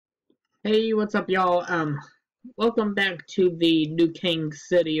Hey, what's up, y'all? Welcome back to the New King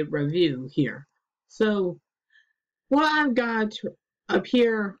City review here. So, what I've got up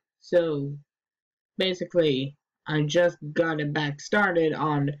here, basically, I just got it back started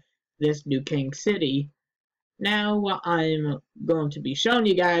on this New King City. Now, what I'm going to be showing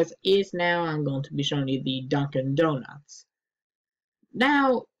you guys is I'm going to be showing you the Dunkin' Donuts.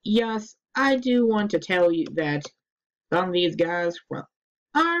 Now, yes, I do want to tell you that some of these guys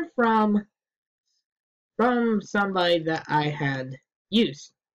are from somebody that I had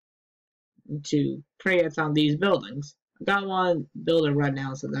used to create some of these buildings. I got one building right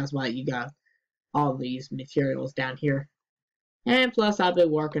now, so that's why you got all these materials down here. And plus, I've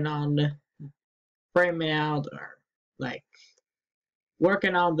been working on framing out or like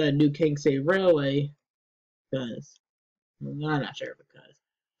working on the New King City Railway because I'm not sure because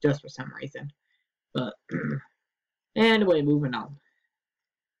just for some reason. But anyway, moving on.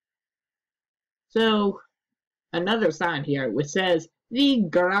 So another sign here which says the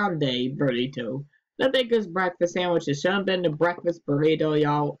Grande Burrito. The biggest breakfast sandwich has shown been the breakfast burrito,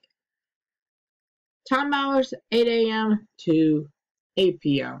 y'all. Time hours 8 a.m. to 8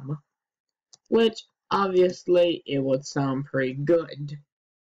 p.m. Which obviously it would sound pretty good.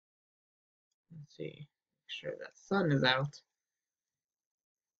 Let's see. Make sure that sun is out.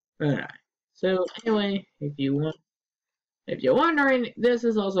 Alright. So anyway, if you're wondering, this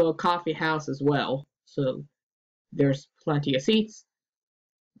is also a coffee house as well. So there's plenty of seats,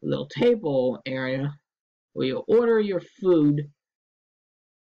 a little table area where you order your food.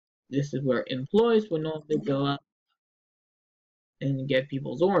 This is where employees would normally go up and get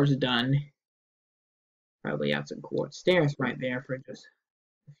people's orders done. Probably have some court stairs right there for just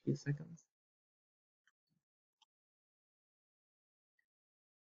a few seconds.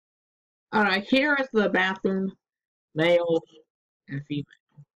 Alright, here is the bathroom, male and female.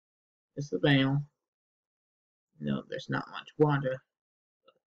 This is the male. No, there's not much water.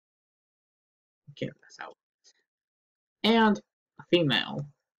 Can't mess out. And a female.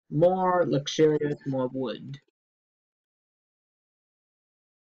 More luxurious, more wood.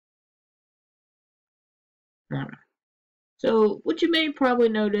 Alright. So what you may probably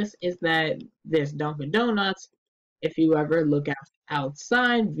notice is that this Dunkin' Donuts, if you ever look at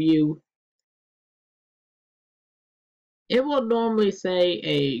outside view, it will normally say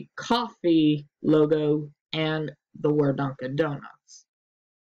a coffee logo and the word Dunkin' Donuts.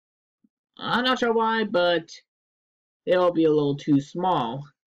 I'm not sure why, but it'll be a little too small.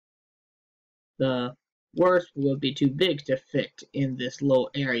 The words will be too big to fit in this little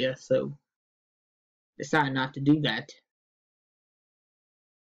area, so decided not to do that.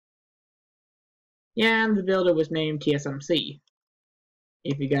 Yeah, and the builder was named TSMC.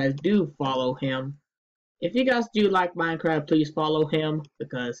 If you guys do follow him, if you guys do like Minecraft, please follow him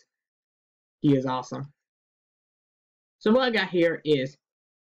because he is awesome. So what I got here is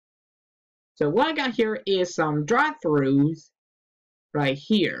some drive-throughs right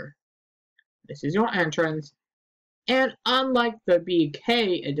here. This is your entrance. And unlike the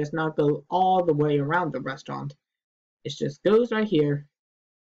BK, it does not go all the way around the restaurant. It just goes right here.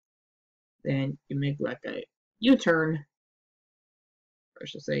 Then you make like a U-turn. Or I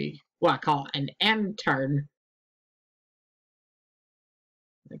should say, what I call an M-turn.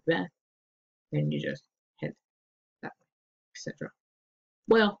 Like that. Then you just head that way, etc.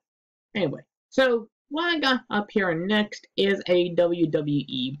 Well, anyway. So, what I got up here next is a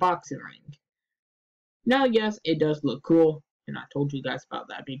WWE boxing ring. Now, yes, it does look cool, and I told you guys about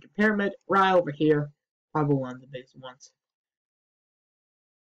that big pyramid right over here, probably one of the biggest ones.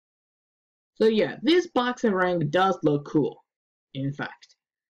 So yeah, this boxing ring does look cool, in fact.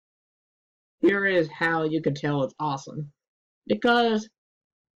 Here is how you can tell it's awesome. Because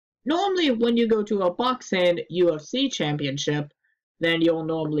normally when you go to a boxing UFC championship, then you'll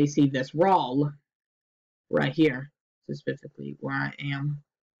normally see this roll right here, specifically where I am.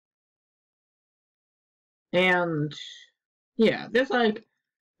 And yeah, there's like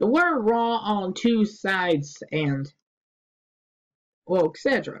the word raw on two sides and well,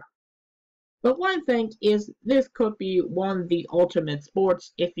 etc. But one thing is this could be one of the ultimate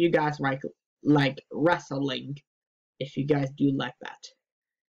sports if you guys like wrestling. If you guys do like that.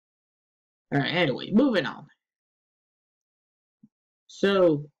 Alright, anyway, moving on.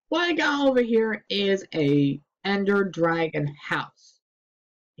 So what I got over here is a Ender Dragon house.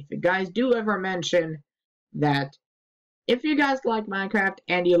 If you guys do ever mention that if you guys like Minecraft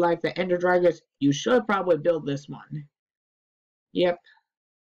and you like the Ender Dragons, you should probably build this one. Yep.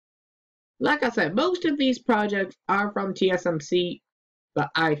 Like I said, most of these projects are from TSMC, but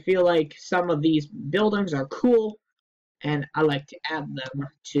I feel like some of these buildings are cool, and I like to add them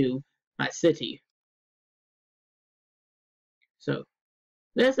to my city. So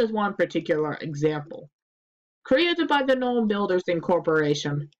this is one particular example. Created by the Gnome Builders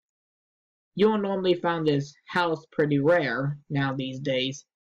Incorporation. You'll normally find this house pretty rare now these days.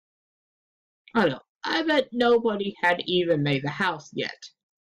 I don't know. I bet nobody had even made the house yet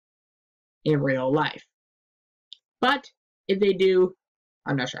in real life. But if they do,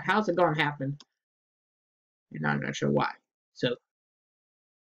 I'm not sure how's it going to happen, and I'm not sure why. So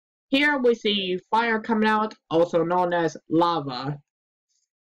here we see fire coming out, also known as lava.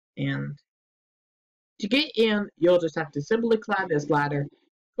 And to get in, you'll just have to simply climb this ladder,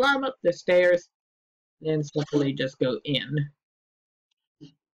 climb up the stairs, and simply just go in.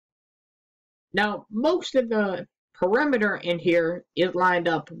 Now, most of the perimeter in here is lined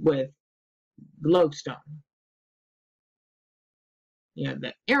up with glowstone.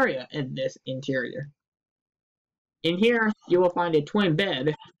 The area in this interior. In here, you will find a twin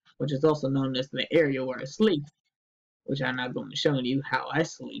bed, which is also known as the area where I sleep, which I'm not going to show you how I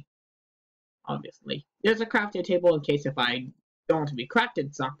sleep, obviously. There's a crafting table in case if I don't want to be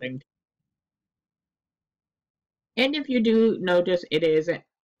crafted something. And if you do notice, it is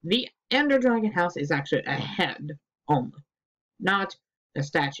the Ender Dragon house is actually a head only, not a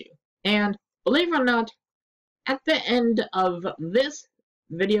statue. And believe it or not, at the end of this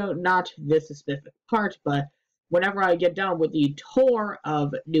video, not this specific part, but whenever I get done with the tour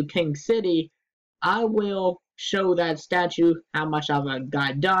of New King City, I will show that statue, how much of it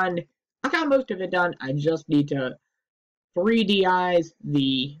got done. I got most of it done. I just need to 3Dize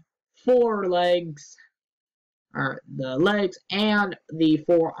the 4 legs, or the legs and the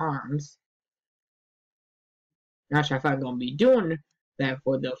 4 arms. Not sure if I'm going to be doing that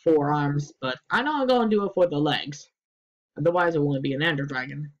for the 4 arms, but I know I'm going to do it for the legs. Otherwise, it wouldn't be an Ender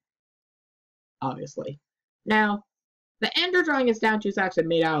Dragon, obviously. Now, the Ender Dragon statue is actually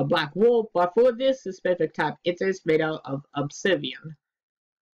made out of black wool, but for this specific type, it is made out of obsidian.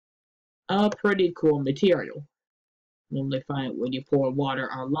 A pretty cool material. Normally find it when you pour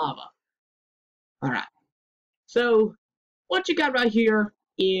water on lava. Alright. So, what you got right here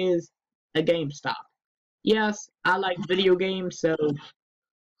is a GameStop. Yes, I like video games, so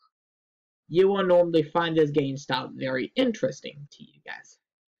you will normally find this GameStop very interesting to you guys.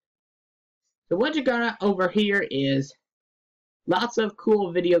 So what you got over here is lots of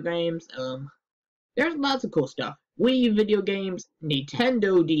cool video games. There's lots of cool stuff. Wii video games,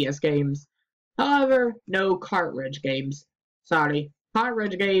 Nintendo DS games. However, no cartridge games. Sorry,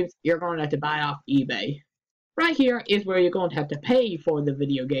 cartridge games you're going to have to buy off eBay. Right here is where you're going to have to pay for the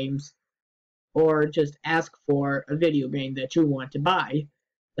video games, or just ask for a video game that you want to buy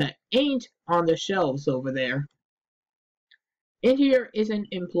that ain't on the shelves over there. In here is an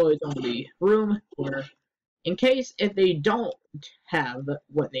employees only room where, in case if they don't have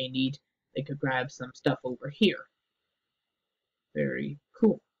what they need, they could grab some stuff over here. Very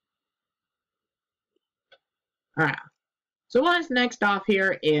cool. Alright. So what's next off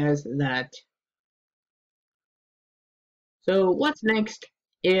here is that. So what's next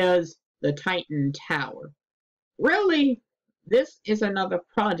is the Titan Tower. Really, this is another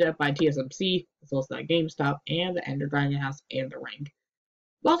project by TSMC. It's also a GameStop and the Ender Dragon House and the Ring.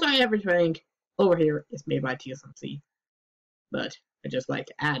 Also, everything over here is made by TSMC, but I just like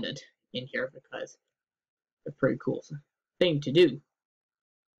to add it in here because it's a pretty cool thing to do.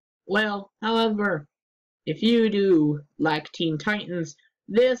 Well, however, if you do like Teen Titans,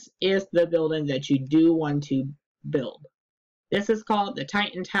 this is the building that you do want to build. This is called the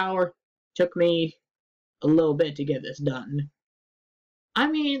Titan Tower. Took me a little bit to get this done.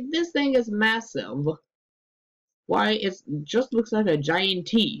 I mean, this thing is massive. Why, it just looks like a giant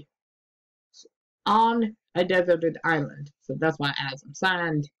T on a deserted island. So that's why I add some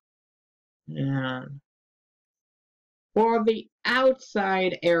sand. And for the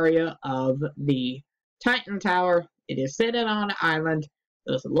outside area of the Titan Tower, it is sitting on an island.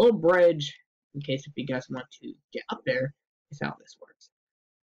 There's a little bridge, in case if you guys want to get up there. Is how this works.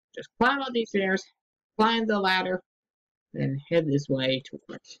 Just climb up these stairs, climb the ladder, then head this way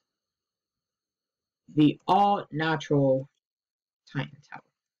towards the all-natural Titan Tower.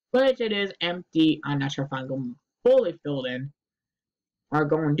 But it is empty. I'm not sure if I'm going to fully fill it in. We're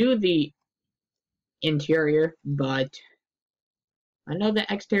going to do the interior, but I know the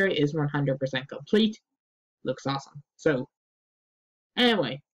exterior is 100% complete. Looks awesome. So,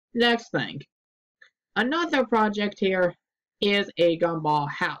 anyway, next thing. Another project here is a gumball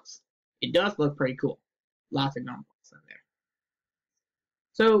house. It does look pretty cool. Lots of gumballs in there.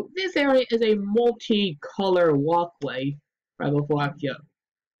 So this area is a multi-color walkway right before you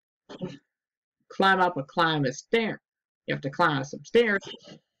climb up a stair. You have to climb some stairs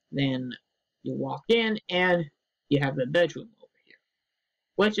Then you walk in and you have the bedroom over here,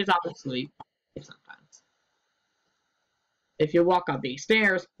 which is obviously sometimes. If you walk up these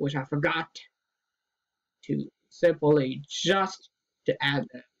stairs, which I forgot to simply just to add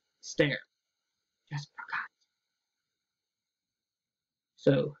the stair, just forgot.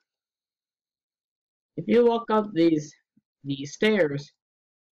 So if you walk up these stairs,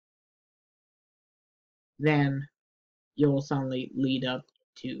 then you'll suddenly lead up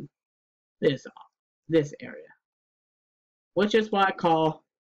to this area, which is what I call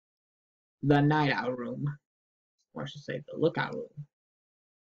the night out room, or I should say the lookout room.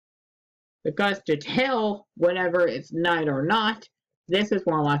 Because to tell whether it's night or not, this is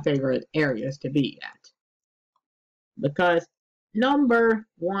one of my favorite areas to be at. Because number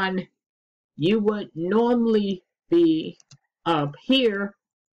one, you would normally be up here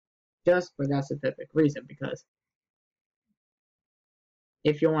just for that specific reason, because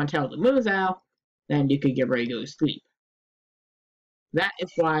if you want to tell the moon's out, then you could get ready to go to sleep. That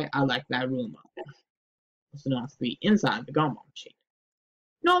is why I like that room up there. So not to be inside the gumball machine.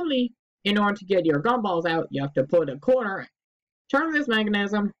 Normally, in order to get your gumballs out, you have to put a quarter, turn this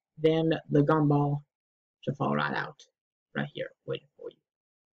mechanism, then the gumball should fall right out. Right here, waiting for you.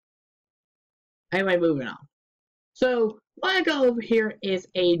 Anyway, moving on. So, what I got over here is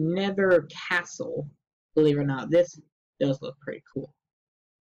a nether castle. Believe it or not, this does look pretty cool.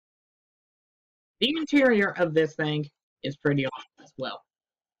 The interior of this thing is pretty awesome as well.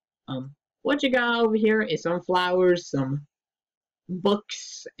 What you got over here is some flowers, some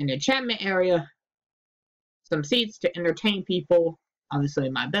books, an enchantment area, some seats to entertain people, obviously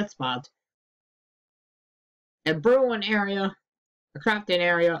my bed spot, a brewing area, a crafting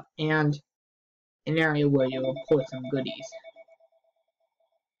area, and an area where you'll put some goodies.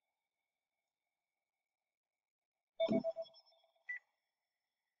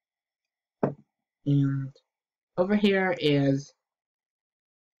 And over here is,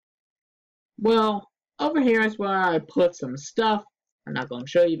 well, over here is where I put some stuff. I'm not going to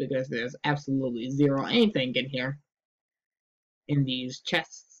show you because there's absolutely zero anything in here, in these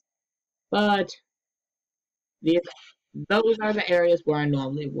chests. But those are the areas where I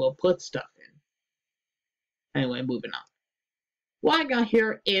normally will put stuff in. Anyway, moving on. What I got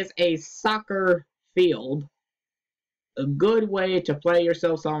here is a soccer field. A good way to play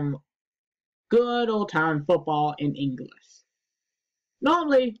yourself some good old time football in English.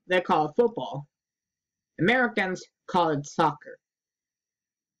 Normally, they call it football. Americans call it soccer.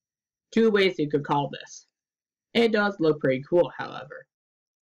 Two ways you could call this. It does look pretty cool, however.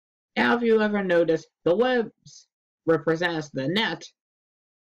 Now, if you ever notice, the webs represents the net,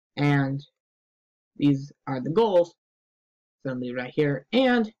 and these are the goals, suddenly right here.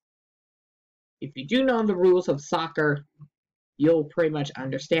 And if you do know the rules of soccer, you'll pretty much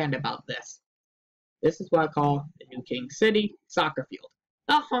understand about this. This is what I call the New King City soccer field.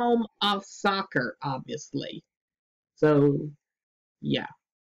 The home of soccer, obviously. So, yeah.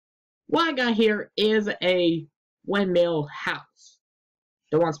 What I got here is a windmill house.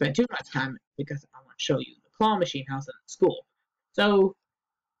 Don't want to spend too much time because I want to show you the claw machine house in the school. So,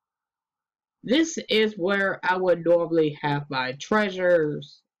 this is where I would normally have my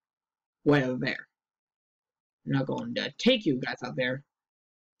treasures. Well, there. I'm not going to take you guys out there.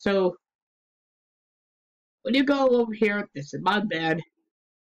 So, when you go over here, this is my bed.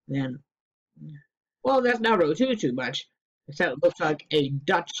 Then, well, that's not really too much. Except it looks like a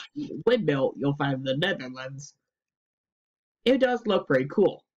Dutch windmill you'll find in the Netherlands. It does look pretty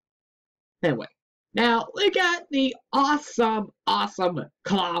cool. Anyway, now we got the awesome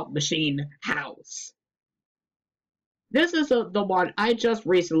claw machine house. This is the one I just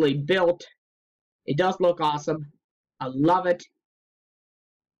recently built. It does look awesome. I love it.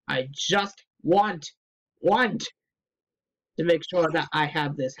 I just want to make sure that I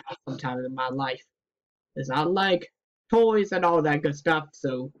have this house sometime in my life. Because I like toys and all that good stuff,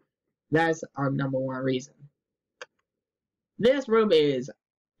 so that's our number one reason. This room is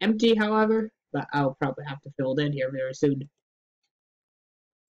empty, however, but I'll probably have to fill it in here very soon.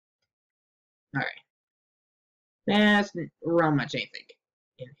 Alright. That's not much anything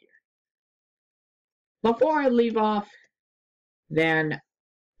in here. Before I leave off,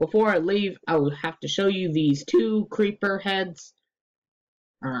 before I leave, I will have to show you these two creeper heads.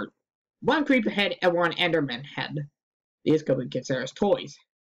 One creeper head and one enderman head. These could be considered as toys.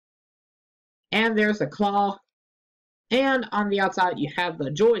 And there's a claw. And on the outside you have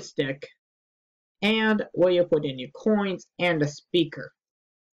the joystick. And where you put in your coins and a speaker.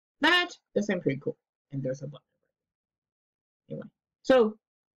 That is pretty cool. And there's a button. Anyway. So,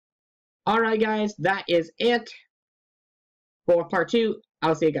 alright guys, that is it for part 2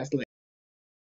 I'll see you guys later.